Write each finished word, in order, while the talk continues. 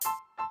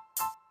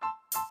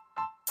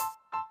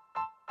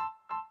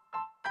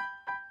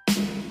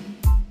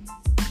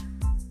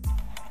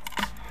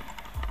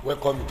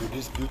Welcome to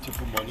this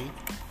beautiful morning,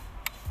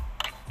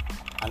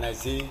 and I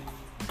say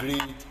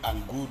great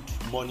and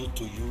good morning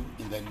to you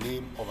in the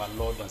name of our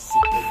Lord and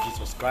Savior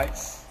Jesus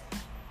Christ,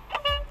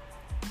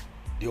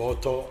 the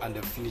author and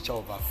the finisher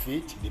of our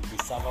faith, the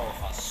preserver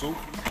of our soul,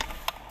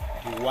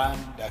 the one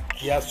that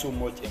cares so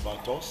much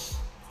about us,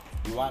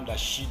 the one that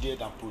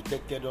shielded and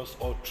protected us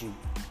all through,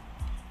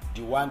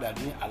 the one that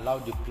didn't allow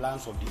the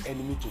plans of the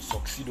enemy to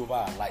succeed over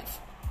our life,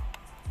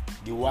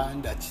 the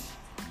one that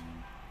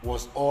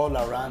was all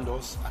around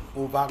us and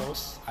over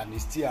us, and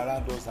is still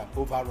around us and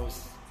over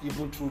us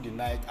even through the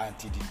night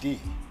until the day,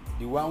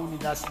 the one who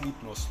neither sleep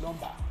nor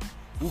slumber,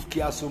 who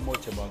cares so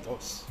much about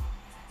us,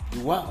 the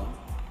one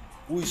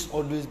who is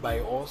always by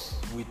us,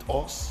 with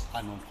us,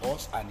 and on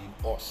us, and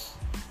in us,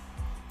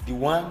 the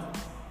one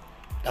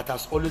that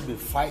has always been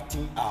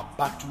fighting our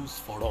battles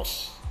for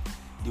us,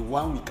 the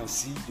one we can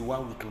see, the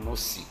one we cannot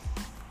see,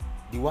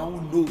 the one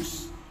who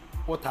knows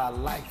what our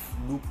life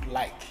look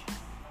like,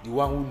 the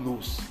one who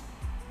knows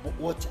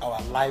what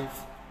our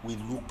life will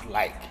look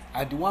like,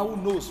 and the one who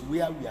knows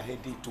where we are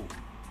heading to,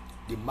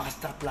 the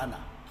master planner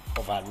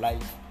of our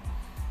life,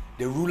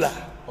 the ruler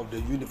of the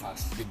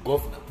universe, the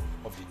governor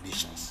of the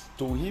nations.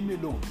 To him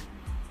alone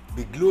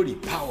be glory,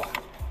 power,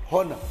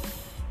 honor,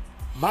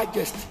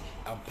 majesty,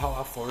 and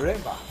power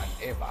forever and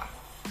ever,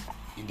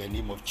 in the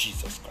name of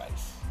Jesus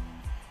Christ.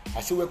 I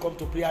say welcome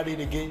to Prayer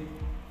Rain again.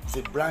 It's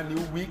a brand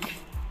new week,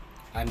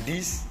 and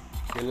this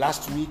the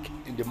last week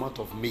in the month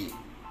of May.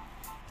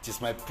 It is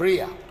my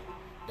prayer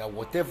that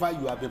whatever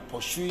you have been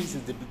pursuing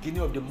since the beginning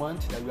of the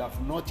month that you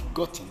have not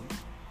gotten,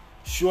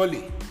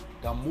 surely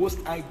the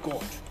Most High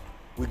God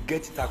will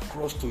get it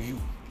across to you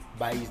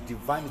by His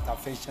divine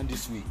intervention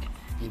this week,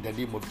 in the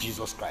name of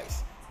Jesus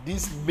Christ.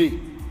 This May,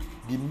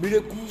 the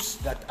miracles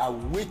that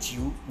await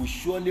you will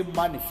surely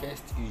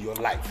manifest in your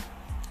life.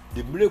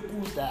 The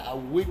miracles that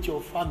await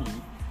your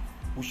family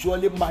will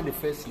surely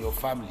manifest in your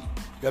family.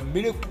 The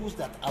miracles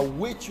that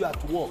await you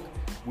at work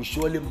will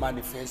surely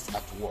manifest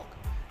at work.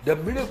 The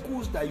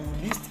miracles that you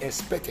least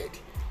expected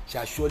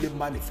shall surely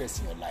manifest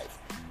in your life.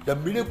 The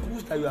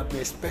miracles that you have been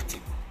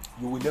expecting,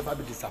 you will never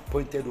be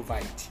disappointed over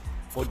it.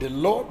 For the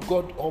Lord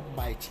God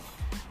Almighty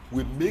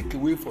will make a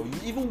way for you,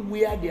 even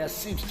where there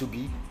seems to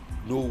be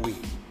no way,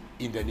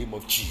 in the name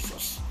of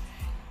Jesus.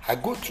 I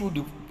go through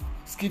the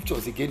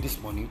scriptures again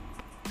this morning,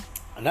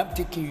 and I'm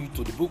taking you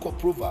to the book of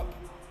Proverbs.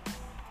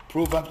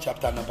 Proverbs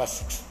chapter number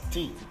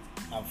 16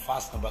 and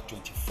verse number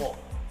 24.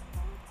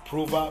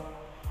 Proverbs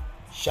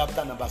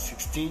chapter number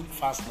 16,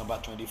 verse number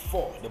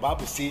 24. The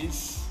Bible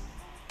says,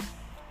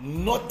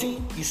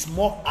 nothing is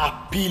more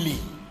appealing.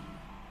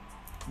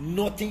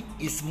 Nothing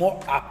is more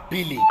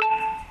appealing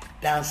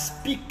than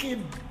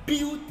speaking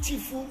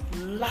beautiful,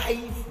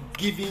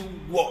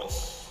 life-giving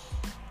words.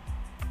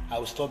 I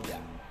will stop there.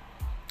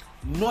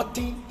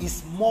 Nothing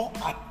is more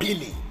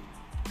appealing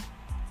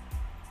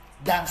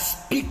than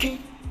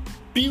speaking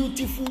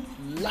beautiful,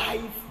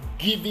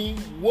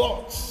 life-giving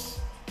words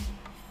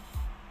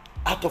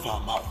out of our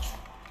mouth,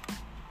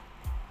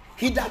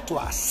 either to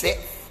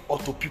ourselves or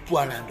to people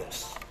around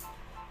us.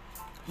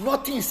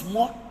 Nothing is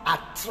more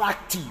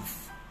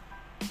attractive.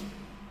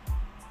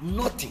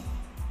 Nothing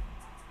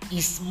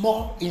is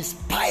more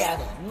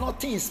inspiring.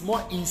 Nothing is more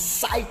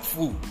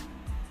insightful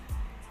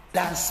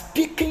than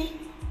speaking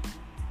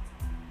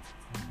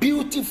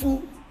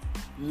beautiful,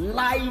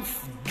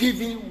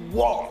 life-giving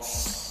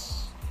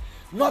words.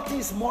 Nothing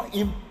is more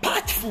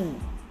impactful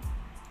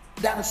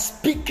than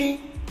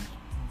speaking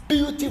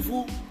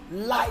beautiful,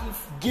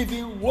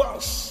 life-giving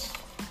words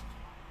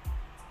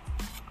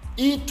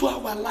into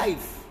our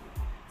life.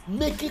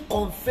 Making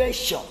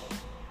confession,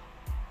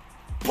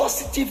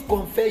 positive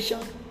confession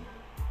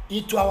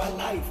into our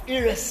life,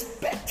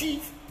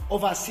 irrespective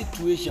of our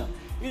situation,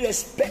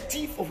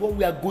 irrespective of what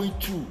we are going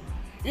through,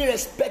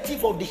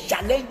 irrespective of the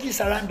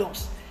challenges around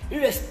us,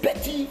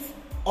 irrespective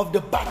of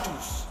the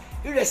battles,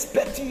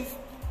 irrespective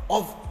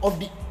of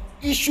the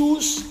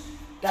issues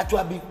that we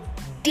have been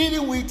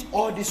dealing with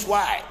all this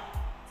while,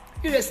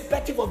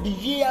 irrespective of the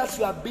years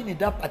you have been in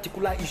that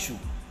particular issue.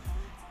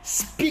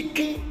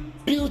 Speaking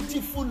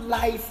beautiful,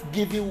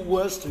 life-giving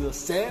words to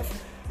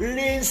yourself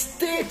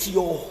reinstate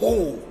your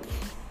hope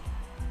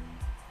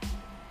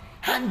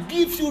and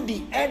gives you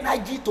the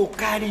energy to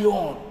carry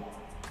on.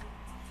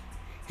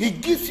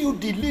 It gives you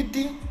the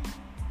leading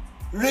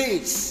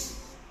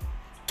race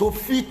to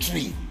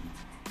victory.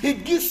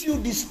 It gives you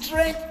the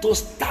strength to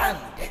stand.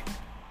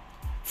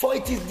 For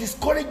it is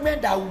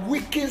discouragement that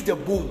weakens the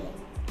bone.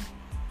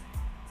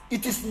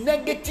 It is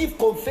negative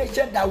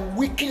confession that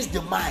weakens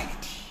the mind.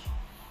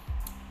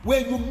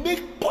 When you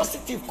make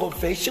positive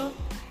confession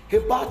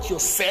about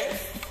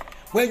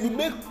yourself, when you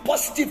make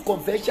positive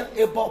confession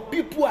about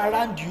people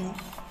around you,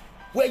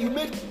 when you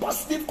make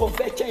positive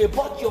confession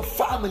about your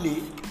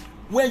family,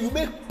 when you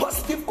make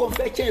positive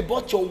confession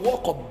about your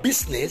work or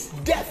business,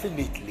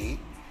 definitely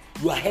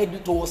you are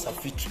heading towards a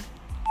victory.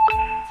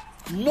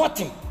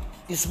 Nothing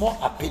is more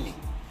appealing.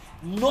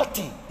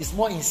 Nothing is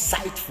more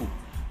insightful.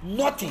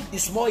 Nothing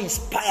is more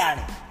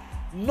inspiring.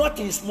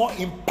 Nothing is more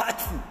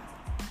impactful.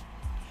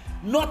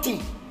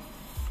 Nothing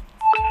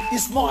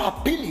is more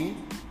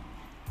appealing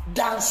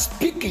than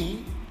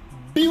speaking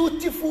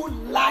beautiful,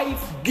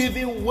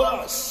 life-giving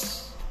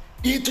words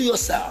into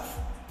yourself.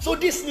 So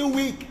this new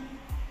week,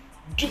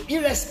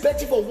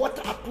 irrespective of what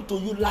happened to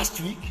you last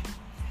week,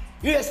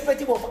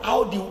 irrespective of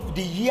how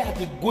the year has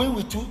been going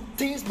with you,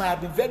 things might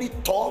have been very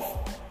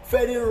tough,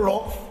 very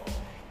rough,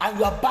 and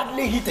you are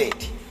badly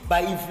hit by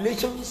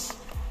inflations,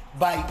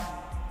 by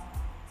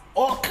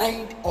all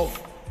kind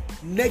of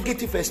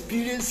negative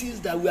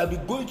experiences that we have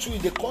been going through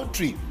in the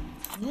country.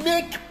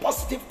 Make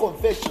positive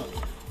confession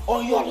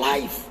on your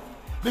life,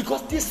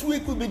 because this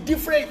week will be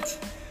different.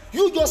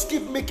 You just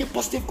keep making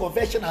positive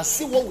confession and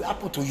see what will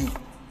happen to you.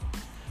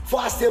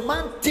 For as a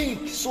man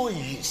thinks, so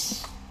he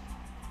is.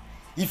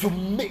 If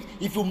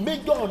you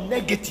major on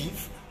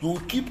negative, you will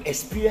keep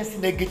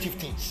experiencing negative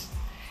things.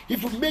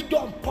 If you major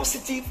on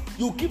positive,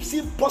 you will keep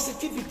seeing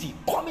positivity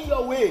coming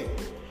your way.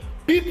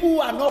 People who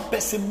are not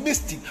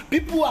pessimistic,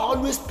 people who are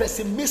always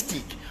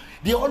pessimistic,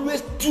 they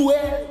always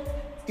dwell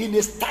in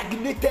a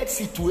stagnated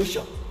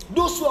situation.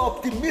 Those who are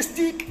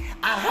optimistic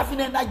are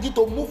having energy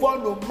to move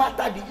on no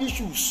matter the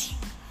issues.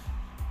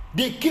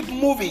 They keep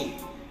moving,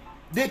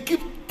 they keep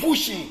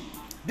pushing,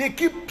 they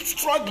keep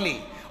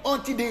struggling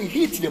until they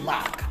hit the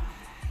mark.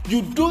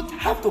 You don't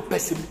have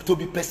to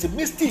be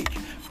pessimistic.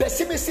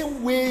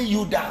 Pessimism weigh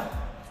you down.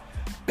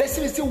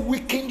 Pessimism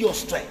weaken your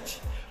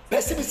strength.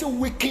 Pessimism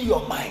weaken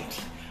your mind.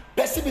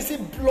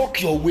 Pessimism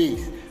block your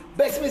ways.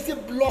 Pessimism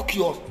block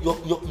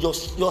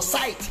your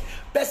sight.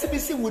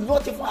 Pessimism will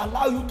not even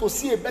allow you to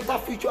see a better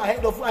future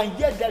ahead of you, and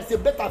yet there is a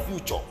better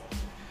future.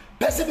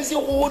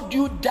 Pessimism hold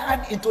you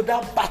down into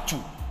that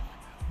battle.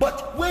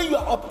 But when you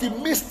are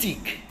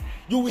optimistic,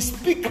 you will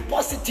speak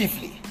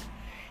positively,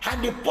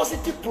 and the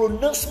positive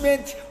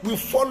pronouncement will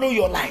follow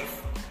your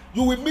life.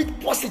 You will meet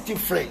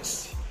positive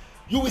friends.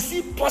 You will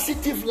see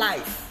positive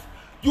life.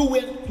 You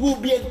will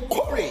be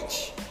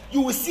encouraged.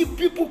 You will see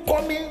people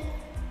coming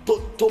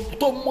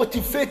to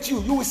motivate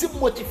you. You will see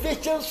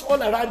motivations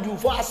all around you.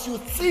 For as you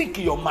think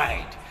in your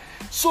mind,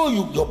 so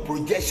your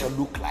projection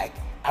look like,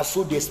 and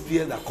so the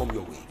experience that come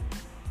your way.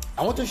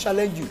 I want to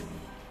challenge you.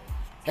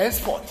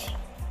 Henceforth,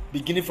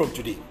 beginning from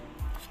today,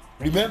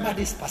 remember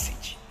this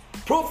passage.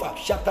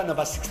 Proverbs chapter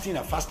number 16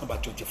 and verse number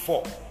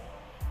 24.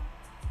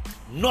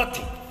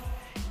 Nothing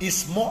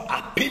is more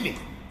appealing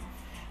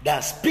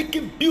than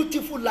speaking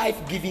beautiful,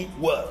 life-giving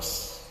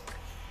words.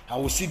 And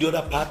we'll see the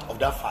other part of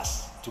that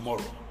verse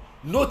tomorrow.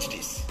 Note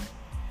this,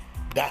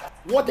 that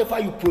whatever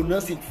you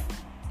pronounce in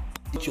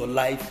your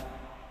life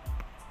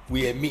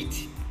will emit.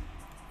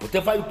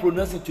 Whatever you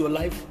pronounce into your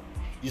life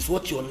is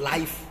what your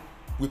life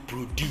will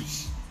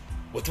produce.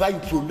 Whatever you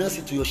pronounce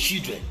into your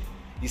children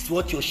is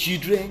what your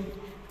children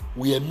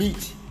will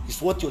emit.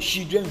 Is what your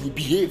children will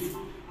behave.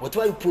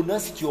 Whatever you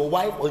pronounce into your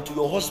wife or into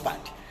your husband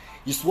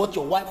is what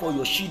your wife or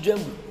your children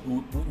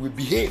will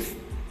behave.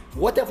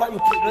 Whatever you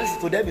pronounce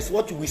to them is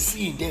what you will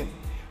see in them.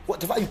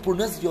 Whatever you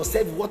pronounce to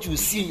yourself is what you will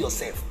see in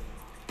yourself.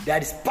 There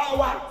is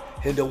power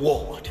in the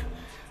word.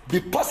 Be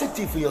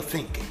positive in your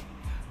thinking.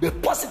 Be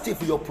positive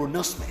in your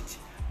pronouncement.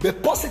 Be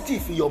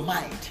positive in your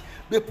mind.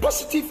 Be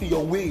positive in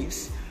your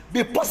ways.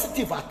 Be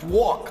positive at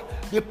work.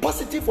 Be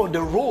positive on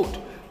the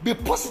road. Be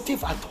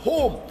positive at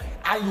home.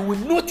 And you will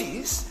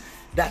notice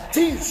that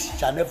things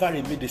shall never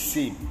remain the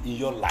same in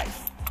your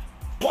life.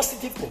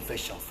 Positive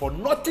confession. For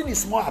nothing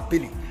is more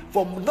appealing.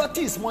 For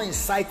nothing is more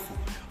insightful.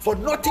 For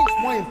nothing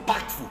is more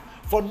impactful.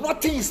 For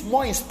nothing is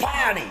more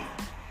inspiring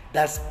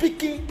than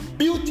speaking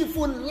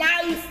beautiful,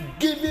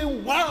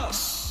 life-giving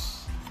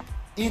words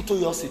into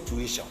your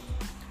situation.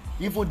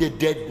 Even the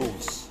dead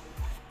bones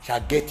shall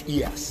get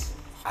ears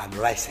and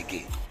rise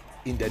again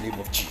in the name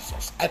of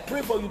Jesus. I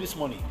pray for you this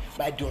morning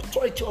by the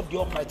authority of the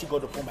Almighty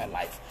God upon my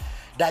life,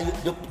 that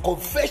the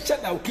confession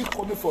that will keep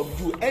coming from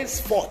you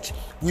henceforth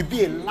will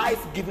be a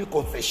life-giving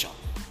confession.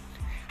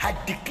 I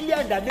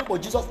declare in the name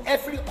of Jesus,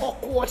 every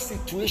awkward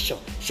situation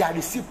shall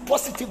receive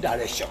positive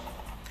direction.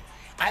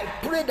 I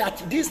pray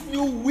that this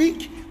new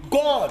week,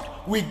 God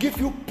will give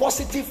you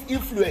positive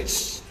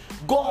influence.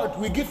 God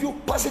will give you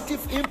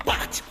positive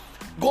impact.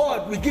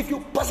 God will give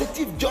you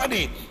positive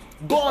journey.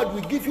 God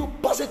will give you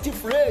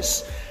positive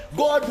race.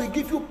 God will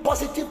give you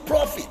positive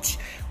profit.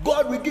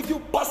 God will give you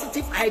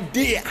positive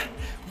idea.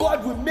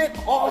 God will make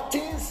all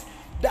things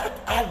that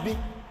have been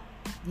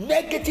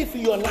negative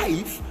in your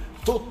life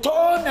to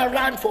turn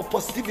around for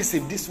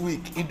positivism this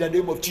week in the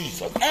name of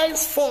Jesus.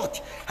 Henceforth,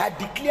 I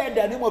declare in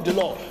the name of the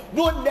Lord,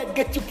 no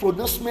negative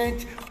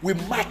pronouncement will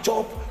match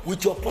up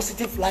with your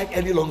positive life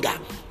any longer.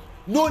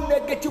 No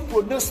negative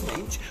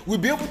pronouncement will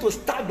be able to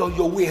stand on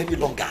your way any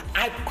longer.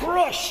 I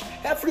crush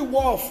every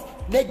war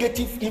of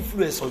negative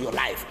influence on your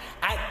life.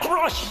 I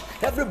crush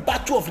every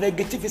battle of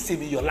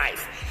negativism in your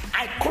life.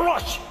 I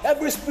crush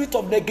every spirit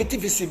of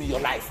negativism in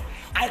your life.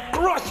 I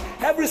crush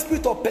every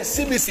spirit of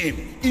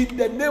pessimism in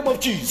the name of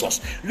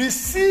Jesus.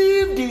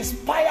 Receive the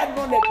inspired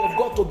knowledge of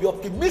God to be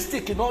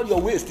optimistic in all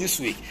your ways this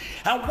week.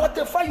 And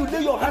whatever you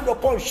lay your hand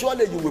upon,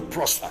 surely you will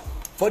prosper.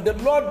 For the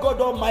Lord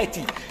God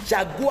Almighty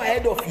shall go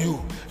ahead of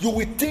you. You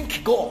will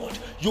think God.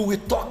 You will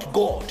talk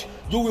God.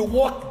 You will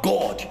walk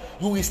God.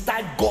 You will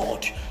stand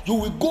God. You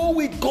will go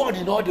with God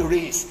in all the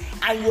race.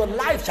 And your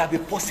life shall be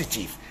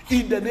positive.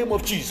 In the name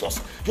of Jesus.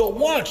 Your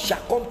word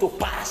shall come to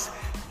pass.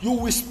 You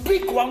will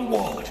speak one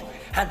word.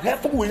 And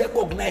heaven will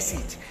recognize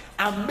it.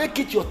 And make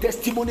it your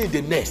testimony in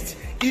the next.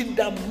 In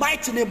the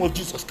mighty name of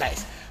Jesus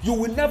Christ. You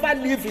will never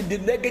live in the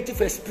negative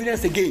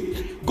experience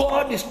again.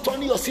 God is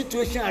turning your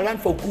situation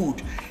around for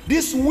good.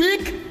 This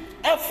week,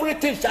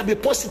 everything shall be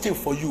positive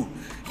for you.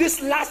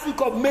 This last week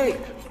of May,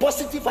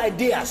 positive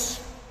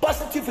ideas,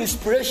 positive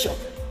inspiration,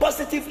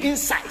 positive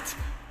insight,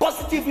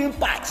 positive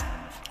impact,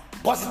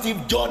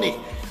 positive journey,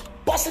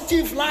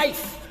 positive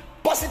life,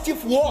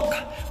 positive walk,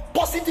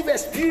 positive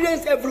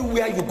experience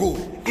everywhere you go.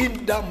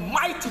 In the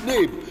mighty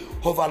name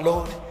of our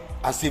Lord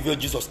and Savior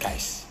Jesus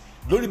Christ.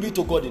 Glory be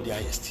to God in the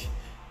highest.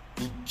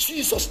 In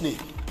Jesus' name,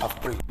 I've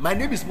prayed. My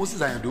name is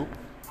Moses Ayando,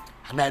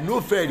 and I know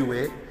very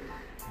well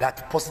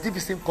that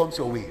positivism comes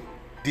your way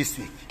this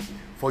week.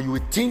 For you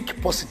will think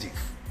positive,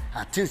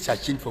 and things shall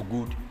change for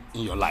good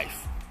in your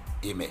life.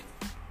 Amen.